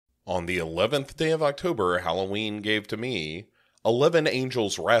On the 11th day of October, Halloween gave to me 11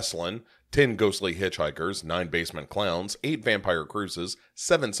 angels wrestling, 10 ghostly hitchhikers, 9 basement clowns, 8 vampire cruises,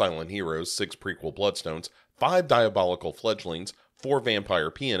 7 silent heroes, 6 prequel bloodstones, 5 diabolical fledglings, 4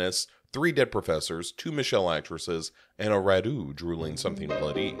 vampire pianists, 3 dead professors, 2 Michelle actresses, and a Radu drooling something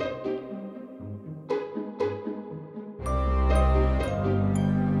bloody.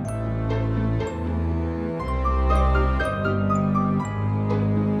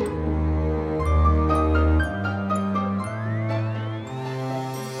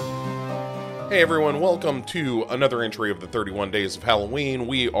 Hey everyone, welcome to another entry of the 31 Days of Halloween.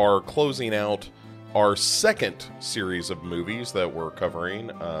 We are closing out our second series of movies that we're covering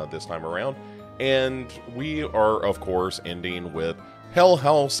this time around. And we are, of course, ending with Hell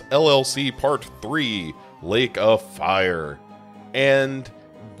House LLC Part 3, Lake of Fire. And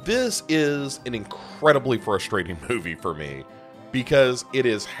this is an incredibly frustrating movie for me because it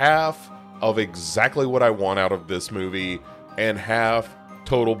is half of exactly what I want out of this movie and half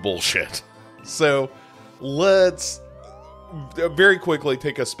total bullshit. So let's very quickly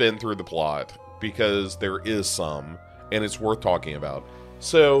take a spin through the plot because there is some and it's worth talking about.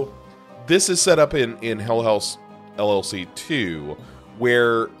 So this is set up in Hell House LLC 2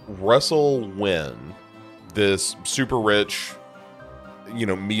 where Russell Wynn, this super rich,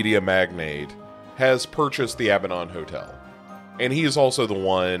 media magnate, has purchased the Abaddon Hotel. And he is also the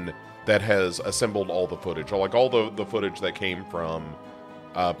one that has assembled all the footage. Like all the footage that came from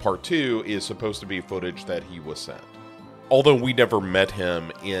Part 2 is supposed to be footage that he was sent. Although we never met him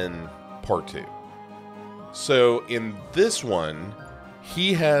in Part 2. So in this one,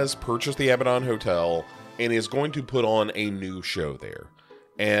 he has purchased the Abaddon Hotel and is going to put on a new show there.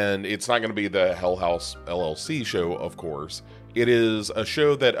 And it's not going to be the Hell House LLC show, of course. It is a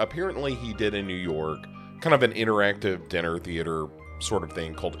show that apparently he did in New York, kind of an interactive dinner theater sort of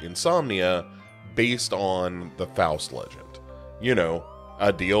thing called Insomnia, based on the Faust legend.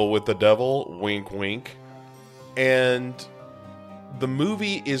 A deal with the devil, wink wink. And the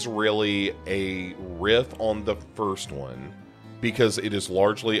movie is really a riff on the first one because it is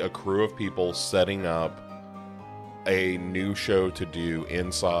largely a crew of people setting up a new show to do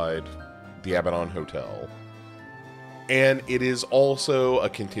inside the Abaddon Hotel. And it is also a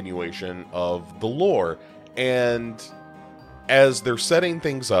continuation of the lore. And as they're setting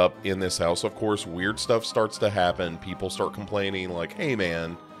things up in this house, of course, weird stuff starts to happen. People start complaining like, hey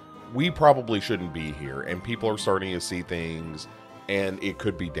man, we probably shouldn't be here. And people are starting to see things and it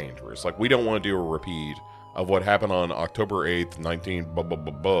could be dangerous. Like, we don't want to do a repeat of what happened on October 8th,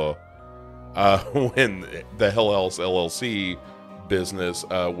 when the Hell House LLC business,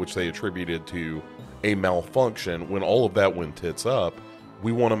 which they attributed to a malfunction, when all of that went tits up.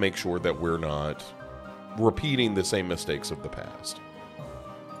 We want to make sure that we're not repeating the same mistakes of the past.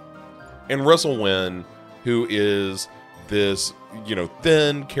 And Russell Wynn, who is this,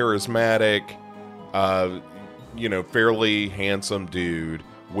 thin, charismatic, fairly handsome dude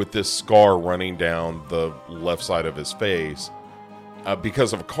with this scar running down the left side of his face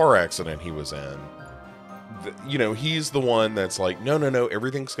because of a car accident he was in. He's the one that's like, no,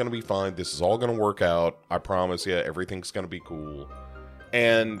 everything's going to be fine. This is all going to work out. I promise you, everything's going to be cool.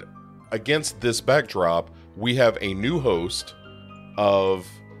 And against this backdrop, we have a new host of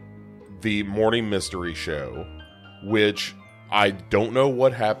the morning mystery show, which I don't know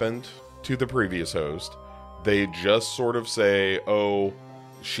what happened to the previous host. They just sort of say, oh,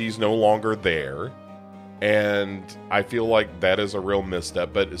 she's no longer there. And I feel like that is a real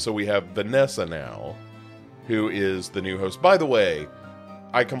misstep. But so we have Vanessa now, who is the new host. By the way,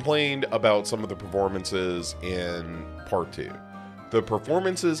 I complained about some of the performances in Part 2. The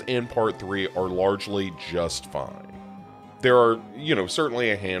performances in Part 3 are largely just fine. There are,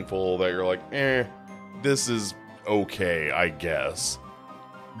 certainly a handful that you're like, this is okay, I guess.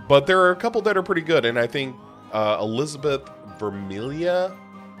 But there are a couple that are pretty good, and I think Elizabeth Vermilia,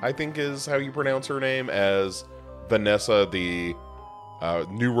 I think is how you pronounce her name, as Vanessa, the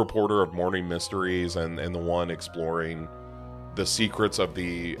new reporter of Morning Mysteries, and the one exploring the secrets of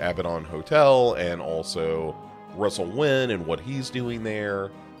the Abaddon Hotel, and also Russell Wynn and what he's doing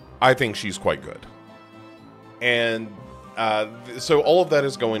there. I think she's quite good. And so all of that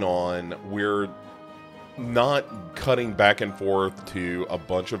is going on. We're not cutting back and forth to a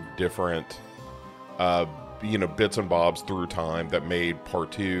bunch of different bits and bobs through time that made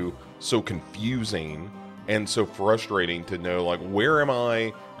Part 2 so confusing and so frustrating to know, like, where am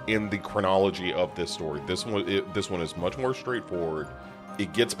I in the chronology of this story? This one is much more straightforward.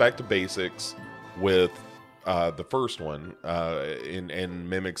 It gets back to basics with the first one, and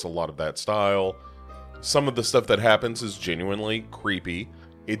mimics a lot of that style. Some of the stuff that happens is genuinely creepy,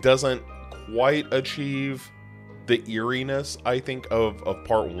 It doesn't quite achieve the eeriness, I think, of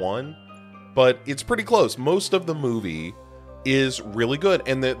part one, but it's pretty close. Most of the movie is really good.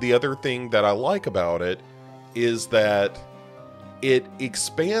 And the other thing that I like about it is that it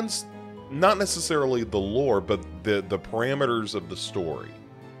expands not necessarily the lore, but the parameters of the story.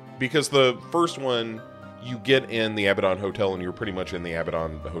 Because the first one, you get in the Abaddon Hotel and you're pretty much in the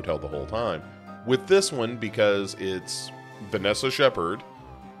Abaddon Hotel the whole time. With this one, because it's Vanessa Shepard,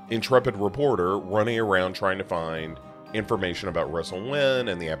 intrepid reporter, running around trying to find information about Russell Wynn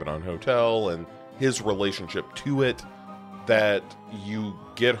and the Abaddon Hotel and his relationship to it, that you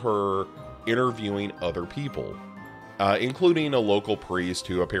get her interviewing other people, including a local priest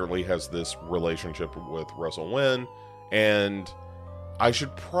who apparently has this relationship with Russell Wynn. And I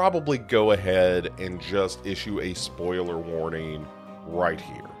should probably go ahead and just issue a spoiler warning right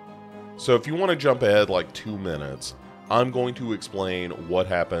here. So if you want to jump ahead like 2 minutes, I'm going to explain what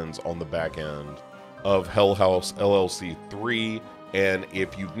happens on the back end of Hell House LLC 3. And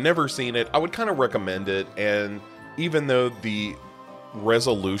if you've never seen it, I would kind of recommend it. And even though the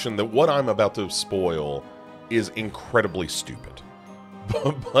resolution, that what I'm about to spoil, is incredibly stupid,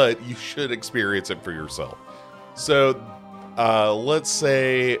 but you should experience it for yourself. So let's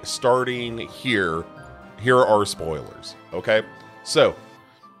say starting here are spoilers, okay? So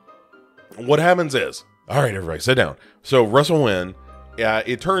what happens is, all right, everybody, sit down. So Russell Wynn,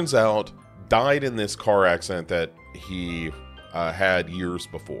 it turns out, died in this car accident that he had years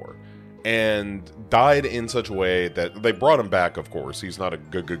before, and died in such a way that they brought him back. Of course, he's not a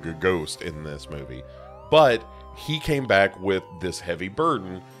ghost in this movie, but he came back with this heavy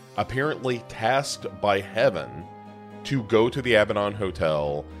burden, apparently tasked by heaven to go to the Abaddon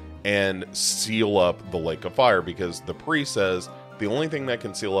Hotel and seal up the Lake of Fire, because the priest says the only thing that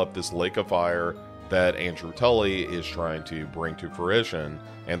can seal up this Lake of Fire that Andrew Tully is trying to bring to fruition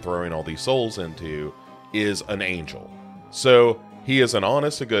and throwing all these souls into is an angel. So he is an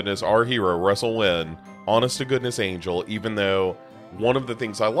honest-to-goodness, our hero, Russell Wynn, honest-to-goodness angel, even though one of the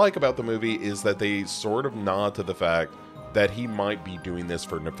things I like about the movie is that they sort of nod to the fact that he might be doing this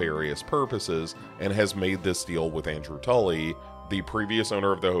for nefarious purposes and has made this deal with Andrew Tully, the previous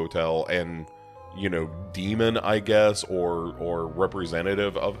owner of the hotel and, you know, demon, I guess, or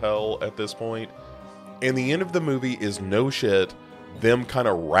representative of hell at this point. And the end of the movie is no shit, them kind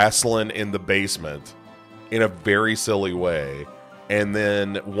of wrestling in the basement in a very silly way. And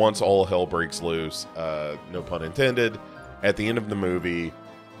then once all hell breaks loose, no pun intended, at the end of the movie,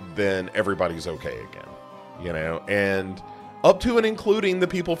 then everybody's okay again, you know? And up to and including the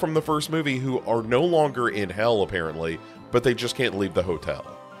people from the first movie who are no longer in hell, apparently, but they just can't leave the hotel,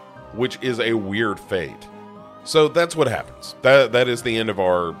 which is a weird fate. So that's what happens. That is the end of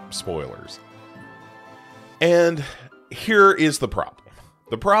our spoilers. And here is the problem.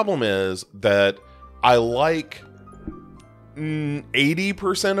 The problem is that I like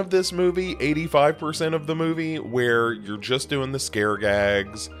 80% of this movie, 85% of the movie, where you're just doing the scare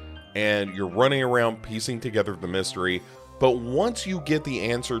gags and you're running around piecing together the mystery. But once you get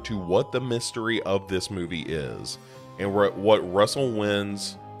the answer to what the mystery of this movie is and what Russell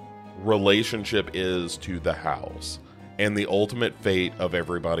Wynn's relationship is to the house and the ultimate fate of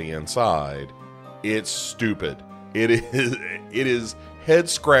everybody inside, it's stupid. It is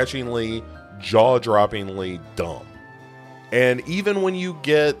head-scratchingly, jaw-droppingly dumb. And even when you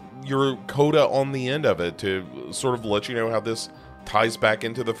get your coda on the end of it to sort of let you know how this ties back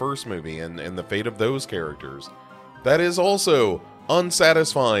into the first movie and the fate of those characters, that is also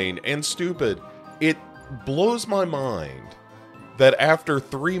unsatisfying and stupid. It blows my mind that after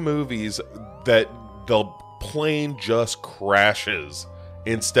 3 movies that the plane just crashes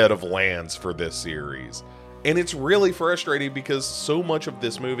instead of lands for this series. And it's really frustrating because so much of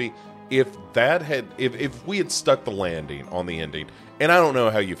this movie, if we had stuck the landing on the ending, and I don't know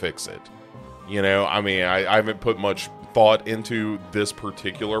how you fix it, you know, I mean, I haven't put much thought into this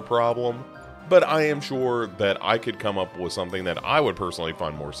particular problem, but I am sure that I could come up with something that I would personally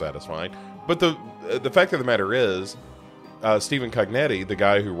find more satisfying. But the fact of the matter is, Stephen Cognetti, the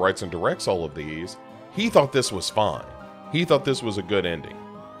guy who writes and directs all of these, he thought this was fine. He thought this was a good ending.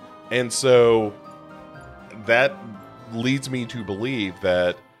 And so that leads me to believe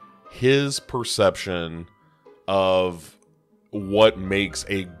that his perception of what makes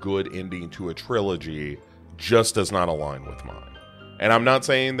a good ending to a trilogy just does not align with mine. And I'm not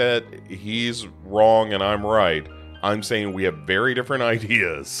saying that he's wrong and I'm right. I'm saying we have very different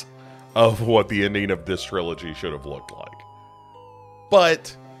ideas of what the ending of this trilogy should have looked like.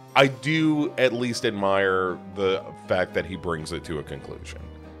 But I do at least admire the fact that he brings it to a conclusion,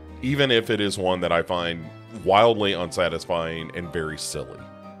 even if it is one that I find wildly unsatisfying and very silly.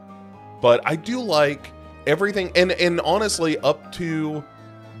 But I do like everything, and honestly, up to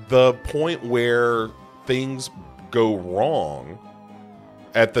the point where things go wrong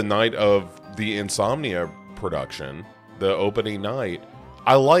at the night of the Insomnia production, the opening night,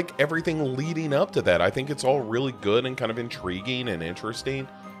 I like everything leading up to that. I think it's all really good and kind of intriguing and interesting.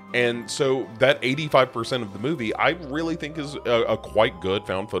 And so that 85% of the movie, I really think is a quite good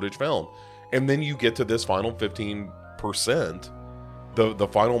found footage film. And then you get to this final 15%, the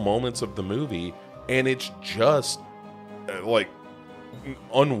final moments of the movie, and it's just like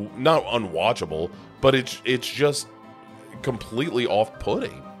not unwatchable, but it's just completely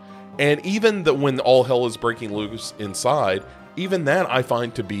off-putting. And even when all hell is breaking loose inside, even that I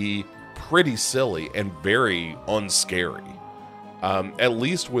find to be pretty silly and very unscary. At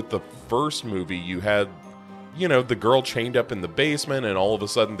least with the first movie, you had, the girl chained up in the basement, and all of a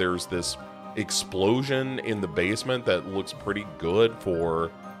sudden there's this explosion in the basement that looks pretty good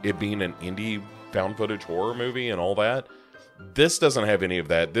for it being an indie found footage horror movie and all that. This doesn't have any of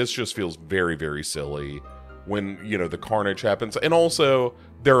that. This just feels very, very silly when, the carnage happens. And also,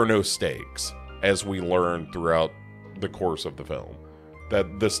 there are no stakes, as we learn throughout the course of the film.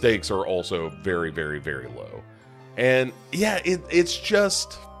 That the stakes are also very, very, very low. And yeah, it's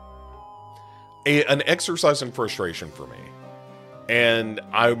just an exercise in frustration for me. And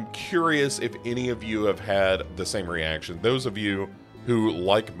I'm curious if any of you have had the same reaction. Those of you who,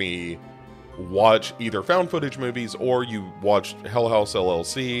 like me, watch either found footage movies, or you watched Hell House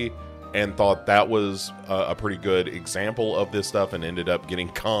LLC and thought that was a pretty good example of this stuff and ended up getting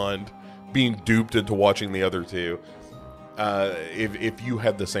conned, being duped into watching the other two. If you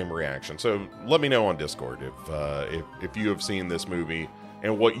had the same reaction. So let me know on Discord if you have seen this movie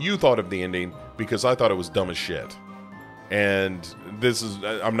and what you thought of the ending, because I thought it was dumb as shit. And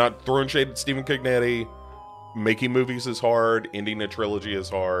I'm not throwing shade at Stephen Cognetti. Making movies is hard. Ending a trilogy is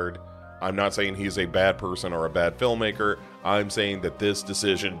hard. I'm not saying he's a bad person or a bad filmmaker. I'm saying that this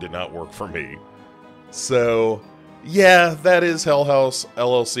decision did not work for me. So, yeah, that is Hell House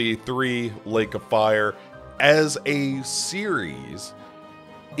LLC 3 Lake of Fire. As a series,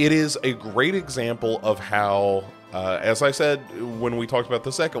 it is a great example of how, as I said when we talked about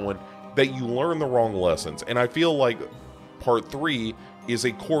the second one, that you learn the wrong lessons. And I feel like part 3 is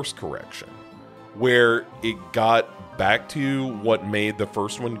a course correction, where it got back to what made the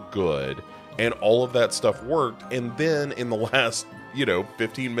first one good, and all of that stuff worked. And then in the last,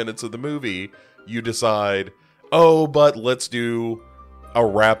 15 minutes of the movie, you decide, oh, but let's do a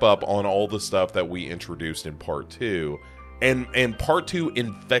wrap up on all the stuff that we introduced in part 2. And part 2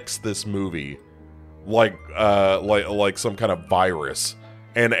 infects this movie like some kind of virus.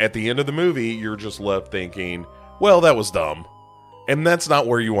 And at the end of the movie, you're just left thinking, well, that was dumb. And that's not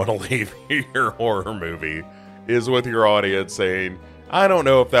where you want to leave your horror movie, is with your audience saying, I don't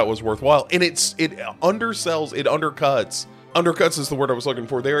know if that was worthwhile. And it undersells, it undercuts. Undercuts is the word I was looking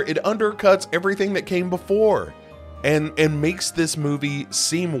for there. It undercuts everything that came before. And makes this movie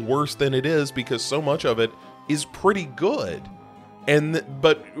seem worse than it is, because so much of it is pretty good.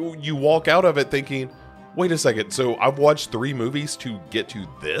 But you walk out of it thinking, wait a second, so I've watched 3 movies to get to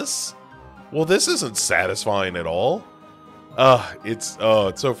this? Well, this isn't satisfying at all. It's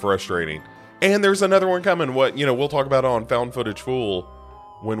so frustrating. And there's another one coming. We'll talk about it on Found Footage Fool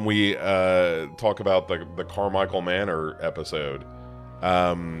when we talk about the Carmichael Manor episode.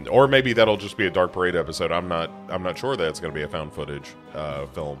 Or maybe that'll just be a Dark Parade episode. I'm not sure that it's going to be a found footage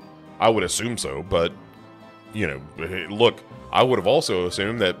film. I would assume so, but look, I would have also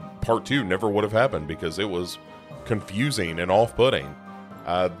assumed that part 2 never would have happened, because it was confusing and off-putting.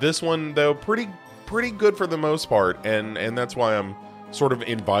 This one, though, pretty good for the most part, and that's why I'm sort of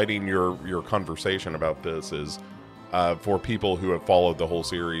inviting your conversation about this. Is for people who have followed the whole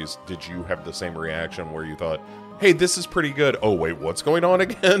series, did you have the same reaction where you thought, hey, this is pretty good. Oh, wait, what's going on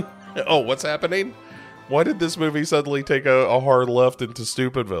again? Oh, what's happening? Why did this movie suddenly take a hard left into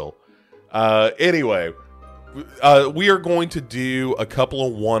Stupidville? Anyway, we are going to do a couple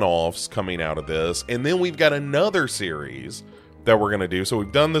of one-offs coming out of this, and then we've got another series that we're going to do. So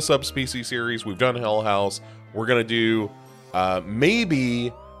we've done the Subspecies series, we've done Hell House. We're going to do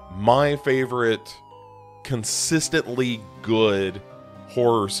maybe my favorite consistently good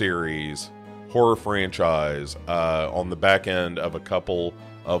horror franchise on the back end of a couple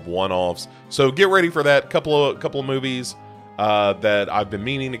of one-offs. So get ready for that. Couple of movies that I've been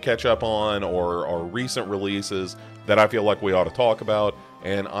meaning to catch up on, or recent releases that I feel like we ought to talk about,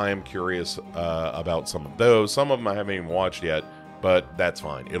 and I am curious about some of those. Some of them I haven't even watched yet, but that's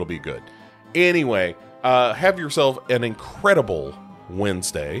fine. It'll be good. Anyway, have yourself an incredible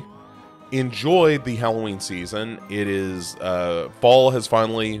Wednesday, enjoy the Halloween season. It is, fall has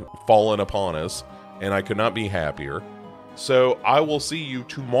finally fallen upon us, and I could not be happier. So I will see you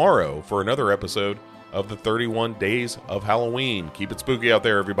tomorrow for another episode of the 31 Days of Halloween. Keep it spooky out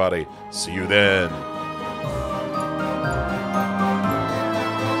there, everybody. See you then.